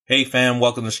Hey fam,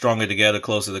 welcome to Stronger Together,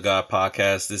 Closer to God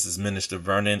podcast. This is Minister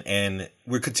Vernon, and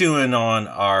we're continuing on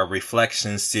our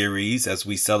reflection series as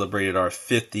we celebrated our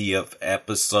 50th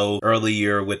episode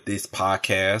earlier with this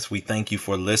podcast. We thank you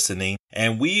for listening,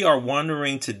 and we are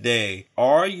wondering today,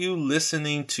 are you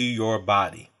listening to your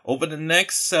body? Over the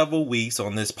next several weeks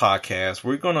on this podcast,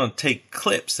 we're going to take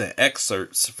clips and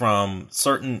excerpts from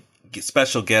certain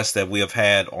special guests that we have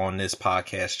had on this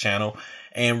podcast channel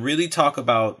and really talk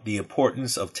about the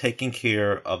importance of taking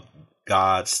care of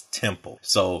God's temple.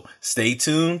 So stay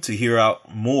tuned to hear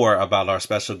out more about our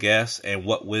special guests and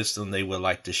what wisdom they would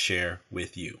like to share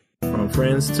with you. From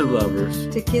friends to lovers,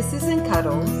 to kisses and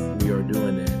cuddles, we are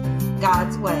doing it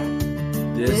God's way.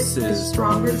 This is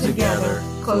Stronger Together,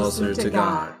 Closer to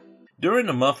God. During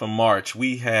the month of March,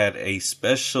 we had a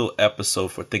special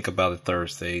episode for Think About It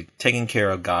Thursday, taking care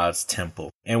of God's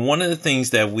temple. And one of the things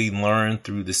that we learned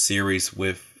through the series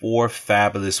with 4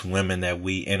 fabulous women that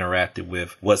we interacted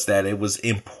with was that it was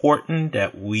important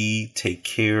that we take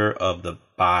care of the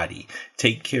body,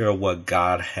 take care of what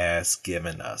God has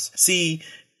given us. See,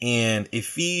 in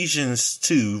Ephesians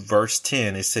 2, verse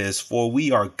 10, it says, "For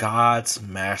we are God's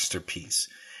masterpiece.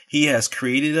 He has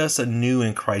created us anew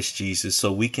in Christ Jesus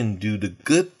so we can do the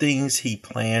good things He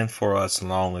planned for us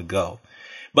long ago."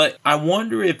 But I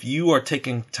wonder if you are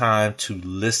taking time to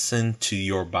listen to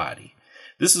your body.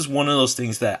 This is one of those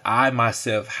things that I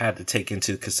myself had to take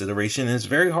into consideration. And it's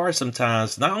very hard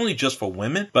sometimes, not only just for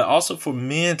women, but also for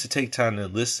men to take time to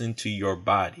listen to your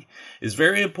body. It's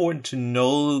very important to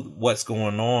know what's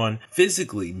going on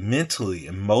physically, mentally,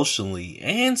 emotionally,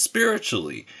 and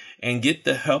spiritually, and get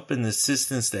the help and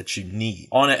assistance that you need.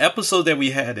 On an episode that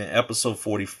we had in episode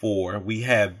 44, we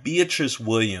had Beatrice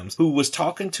Williams, who was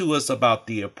talking to us about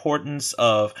the importance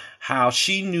of how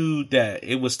she knew that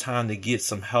it was time to get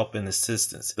some help and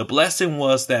assistance. The blessing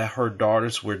was that her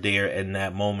daughters were there in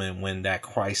that moment when that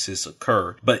crisis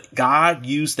occurred. But God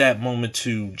used that moment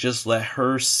to just let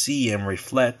her see and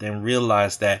reflect and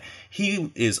realize that He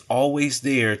is always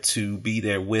there to be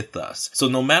there with us. So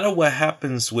no matter what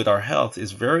happens with our health,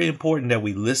 it's very important that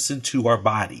we listen to our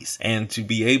bodies and to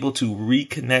be able to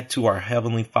reconnect to our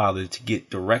Heavenly Father to get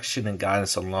direction and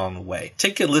guidance along the way.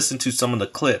 Take a listen to some of the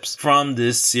clips from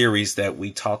this series that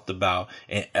we talked about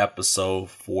in episode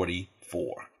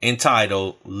 44,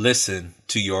 entitled "Listen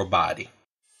to Your Body."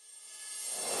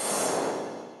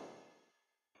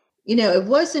 You know, it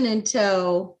wasn't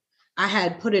until I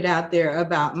had put it out there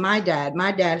about my dad.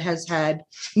 My dad has had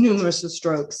numerous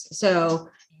strokes, so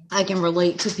I can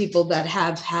relate to people that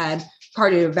have had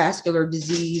cardiovascular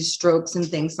disease, strokes, and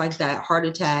things like that, heart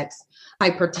attacks,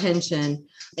 hypertension.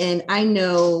 And I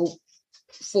know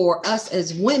for us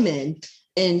as women,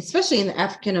 and especially in the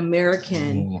African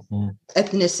American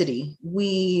ethnicity,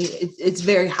 it's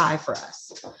very high for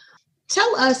us.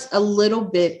 Tell us a little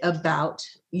bit about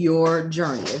your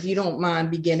journey, if you don't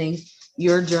mind beginning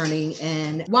your journey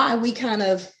and why we kind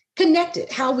of connected,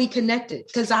 how we connected,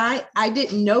 because I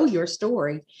didn't know your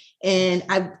story, and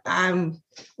I'm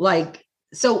like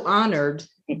so honored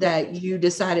that you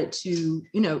decided to,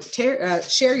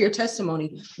 share your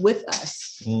testimony with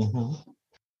us. Mm-hmm.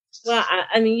 Well,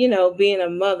 I mean, being a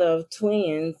mother of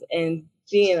twins and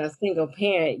being a single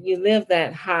parent, you live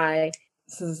that high,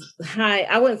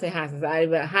 I wouldn't say high society,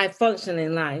 but high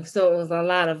functioning life. So it was a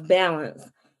lot of balance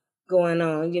going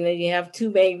on. You have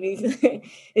 2 babies,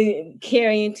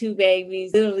 carrying 2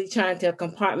 babies, literally trying to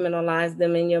compartmentalize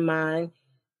them in your mind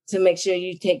to make sure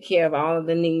you take care of all of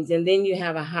the needs. And then you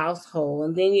have a household,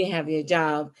 and then you have your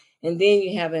job, and then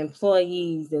you have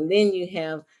employees, and then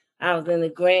I was in the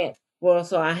grant world,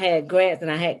 so I had grants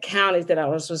and I had counties that I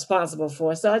was responsible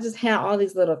for. So I just had all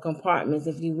these little compartments,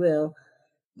 if you will,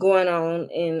 going on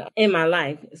in my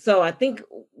life. So I think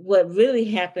what really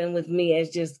happened with me is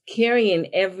just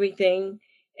carrying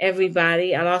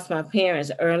everybody. I lost my parents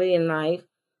early in life.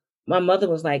 My mother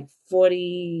was like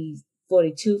 40,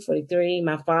 42, 43.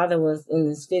 My father was in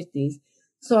his 50s.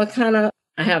 So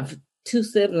I have 2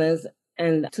 siblings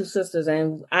and 2 sisters,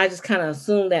 and I just kind of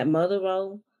assumed that mother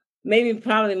role. Maybe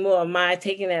probably more of my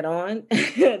taking that on.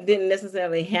 Didn't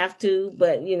necessarily have to,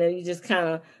 but you just kind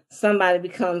of, somebody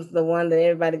becomes the one that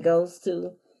everybody goes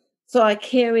to. So I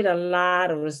carried a lot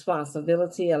of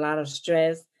responsibility, a lot of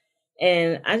stress.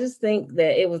 And I just think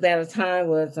that it was at a time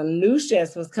where some new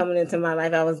stress was coming into my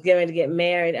life. I was getting ready to get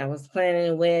married. I was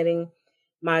planning a wedding.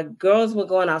 My girls were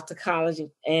going off to college,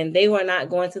 and they were not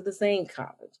going to the same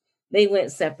college. They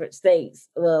went separate states.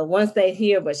 Well, one stayed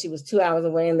here, but she was 2 hours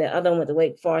away, and the other one went to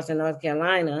Wake Forest in North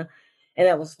Carolina, and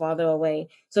that was farther away.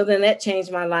 So then that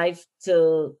changed my life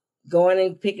to going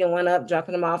and picking one up,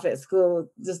 dropping them off at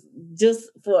school,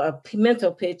 just for a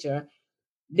mental picture.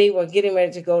 they were getting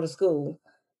ready to go to school.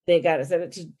 They got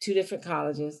accepted to 2 different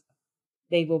colleges.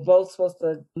 They were both supposed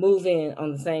to move in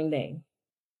on the same day.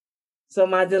 So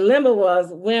my dilemma was,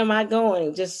 where am I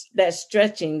going? Just that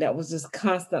stretching that was just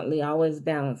constantly always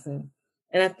balancing.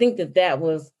 And I think that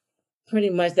was pretty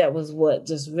much, that was what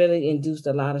just really induced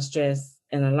a lot of stress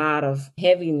and a lot of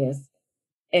heaviness,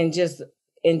 and just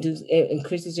it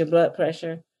increases your blood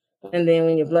pressure. And then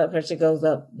when your blood pressure goes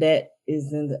up, that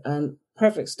is in the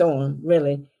perfect storm,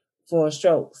 really, for a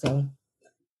stroke. So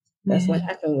that's what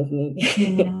happened with me.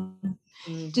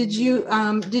 Mm-hmm. Did you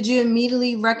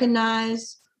immediately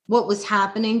recognize what was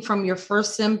happening from your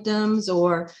first symptoms,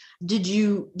 or did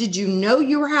you know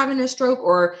you were having a stroke,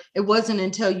 or it wasn't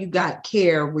until you got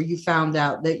care where you found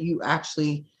out that you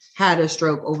actually had a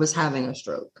stroke or was having a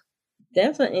stroke?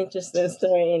 That's an interesting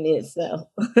story in itself,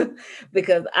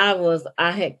 because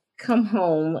I had come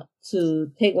home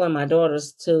to take one of my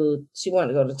daughters she wanted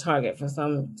to go to Target for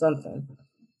something.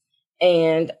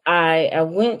 And I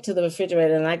went to the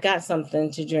refrigerator and I got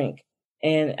something to drink.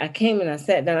 And I came and I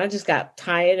sat down. I just got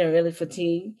tired and really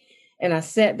fatigued. And I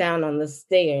sat down on the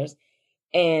stairs.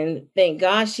 And thank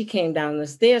God she came down the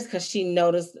stairs, because she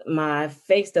noticed my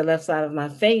face, the left side of my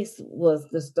face was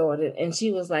distorted. And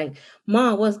she was like,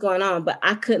 "Mom, what's going on?" But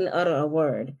I couldn't utter a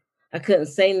word. I couldn't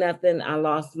say nothing. I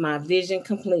lost my vision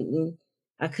completely.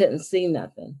 I couldn't see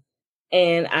nothing.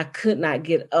 And I could not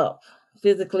get up.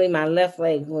 Physically, my left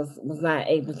leg was not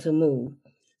able to move.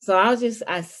 So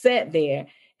I sat there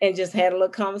and just had a little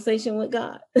conversation with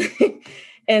God.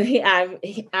 And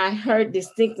I heard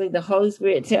distinctly the Holy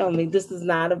Spirit tell me, "This is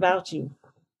not about you."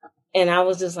 And I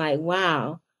was just like,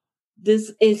 wow,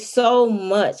 this is so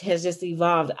much has just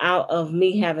evolved out of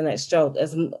me having that stroke,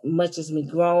 as much as me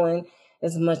growing,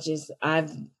 as much as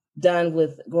I've done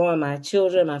with growing my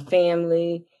children, my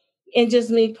family, and just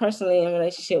me personally in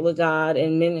relationship with God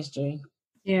and ministry.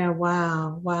 Yeah.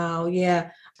 Wow.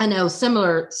 Yeah. I know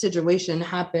similar situation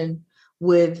happened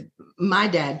with my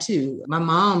dad too. My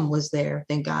mom was there,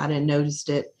 thank God, and noticed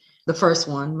it. The first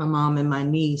one, my mom and my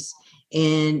niece.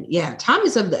 And yeah, time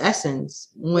is of the essence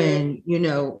when,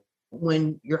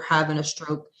 when you're having a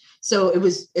stroke. So it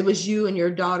was you and your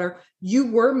daughter.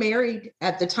 You were married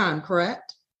at the time,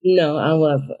 correct? No, I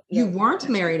wasn't. You weren't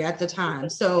married at the time.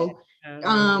 So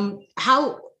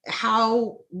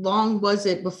how long was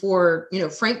it before,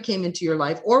 Frank came into your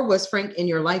life, or was Frank in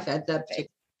your life at that particular?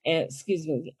 And excuse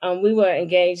me, we were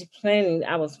engaged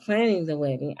I was planning the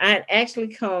wedding. I had actually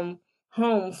come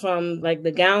home from like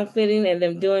the gown fitting and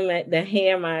them doing the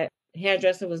hair. My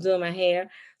hairdresser was doing my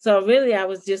hair. So really I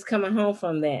was just coming home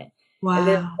from that. Wow. And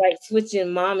then like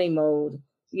switching mommy mode,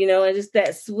 and just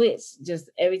that switch, just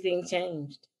everything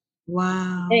changed.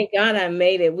 Wow. Thank God I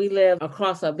made it. We live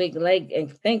across a big lake,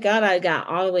 and thank God I got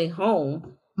all the way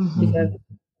home, because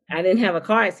I didn't have a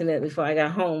car accident before I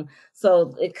got home.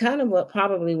 So it kind of what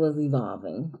probably was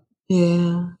evolving.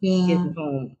 Yeah. Getting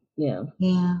home. Yeah.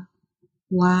 Yeah.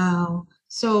 Wow.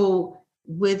 So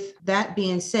with that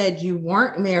being said, you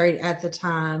weren't married at the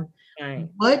time. Right.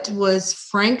 What was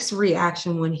Frank's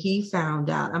reaction when he found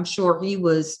out? I'm sure he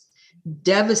was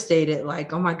devastated,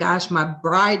 like, oh my gosh, my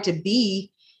bride to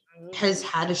be has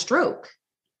had a stroke.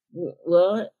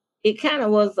 Well, it kind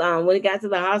of was, when it got to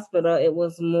the hospital, it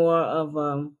was more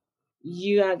of,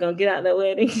 you aren't going to get out that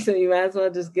wedding, so you might as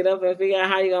well just get up and figure out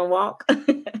how you're going to walk.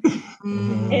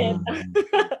 And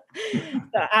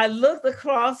so I looked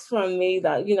across from me,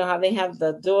 how they have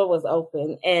the door was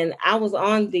open, and I was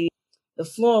on the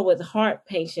floor with heart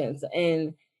patients,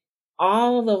 and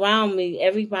all around me,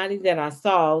 everybody that I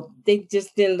saw, they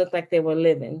just didn't look like they were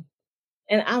living.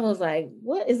 And I was like,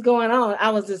 what is going on? I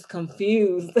was just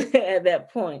confused at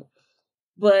that point.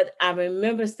 But I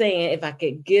remember saying, if I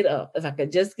could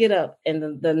just get up.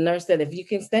 And the nurse said, if you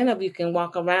can stand up, you can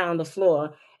walk around the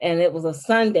floor. And it was a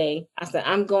Sunday. I said,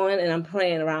 I'm going and I'm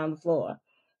praying around the floor.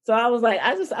 So I was like,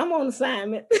 I'm on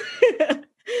assignment.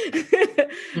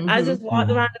 I just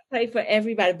walked around and prayed for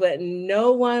everybody, but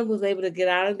no one was able to get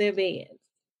out of their beds.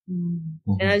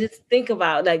 And I just think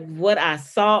about like what I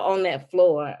saw on that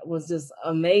floor was just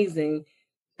amazing.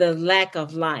 The lack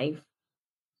of life,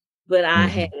 but I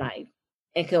had life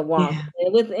and could walk. Yeah.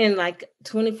 And within like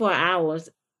 24 hours,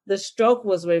 the stroke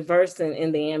was reversing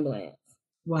in the ambulance.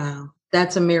 Wow.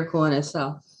 That's a miracle in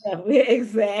itself. Yeah,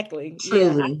 exactly. Truly.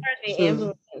 Yeah, I heard the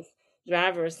ambulance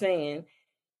driver saying,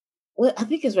 well, I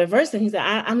think it's reversing. He said,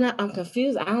 I'm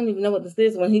confused. I don't even know what this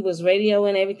is, when he was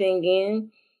radioing everything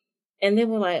in. And they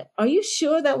were like, are you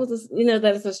sure that was,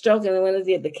 that it's a stroke? And then when they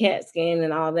did the CAT scan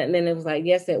and all that, and then it was like,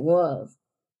 yes, it was,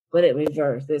 but it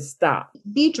reversed, it stopped.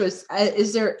 Beatrice,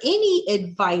 is there any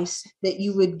advice that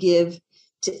you would give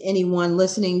to anyone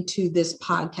listening to this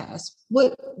podcast,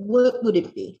 what would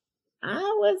it be?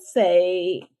 I would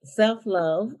say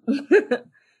self-love.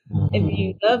 If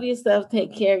you love yourself,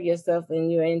 take care of yourself,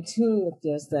 and you're in tune with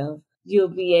yourself, you'll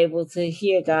be able to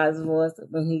hear God's voice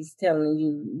when he's telling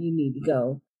you you need to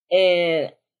go.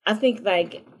 And I think,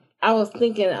 like, I was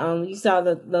thinking, you saw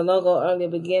the logo earlier,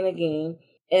 Begin Again.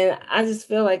 And I just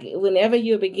feel like whenever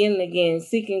you're beginning again,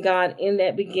 seeking God in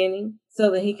that beginning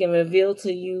so that he can reveal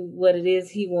to you what it is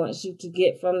he wants you to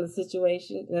get from the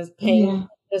situation. There's pain. Yeah.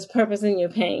 There's purpose in your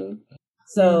pain.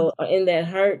 So in that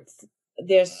hurt,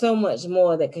 there's so much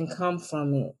more that can come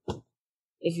from it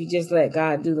if you just let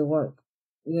God do the work.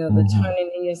 You know, the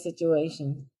turning in your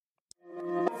situation.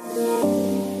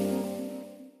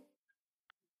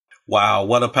 Wow,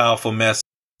 what a powerful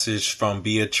message from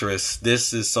Beatrice.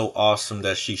 This is so awesome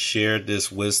that she shared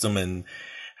this wisdom and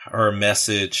her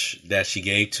message that she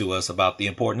gave to us about the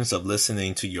importance of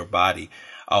listening to your body.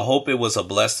 I hope it was a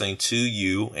blessing to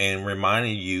you and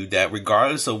reminding you that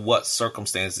regardless of what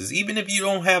circumstances, even if you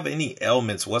don't have any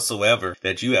ailments whatsoever,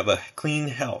 that you have a clean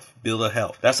health, build a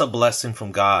health. That's a blessing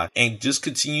from God. And just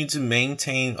continue to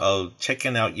maintain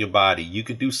checking out your body. You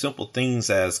can do simple things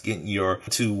as getting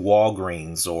to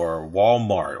Walgreens or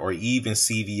Walmart or even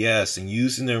CVS and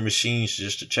using their machines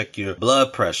just to check your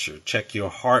blood pressure, check your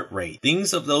heart rate.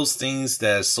 Things of those things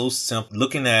that is so simple.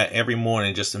 Looking at every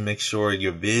morning just to make sure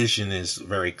your vision is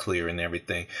very clear and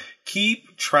everything.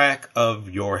 Keep track of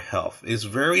your health. It's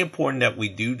very important that we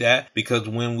do that, because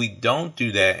when we don't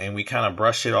do that and we kind of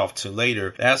brush it off to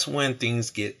later, that's when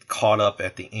things get caught up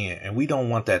at the end, and we don't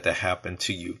want that to happen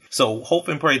to you. So hope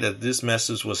and pray that this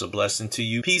message was a blessing to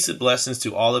you. Peace and blessings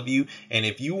to all of you. And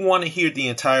if you want to hear the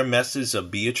entire message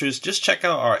of Beatrice, just check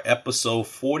out our episode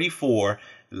 44,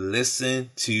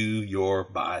 Listen to Your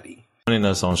Body. Joining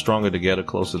us on Stronger Together,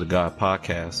 Closer to God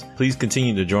podcast. Please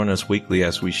continue to join us weekly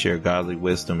as we share godly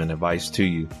wisdom and advice to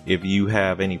you. If you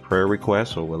have any prayer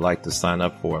requests or would like to sign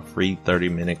up for a free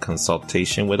 30-minute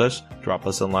consultation with us, drop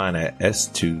us a line at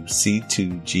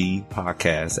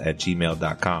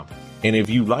s2c2gpodcast@gmail.com. And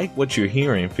if you like what you're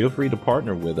hearing, feel free to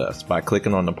partner with us by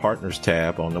clicking on the Partners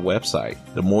tab on the website.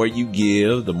 The more you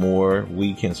give, the more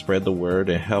we can spread the word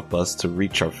and help us to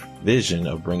reach our vision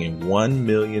of bringing 1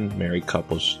 million married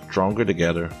couples stronger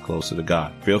together, closer to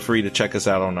God. Feel free to check us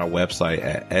out on our website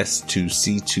at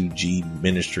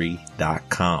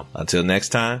s2c2gministry.com. Until next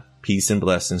time, peace and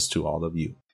blessings to all of you.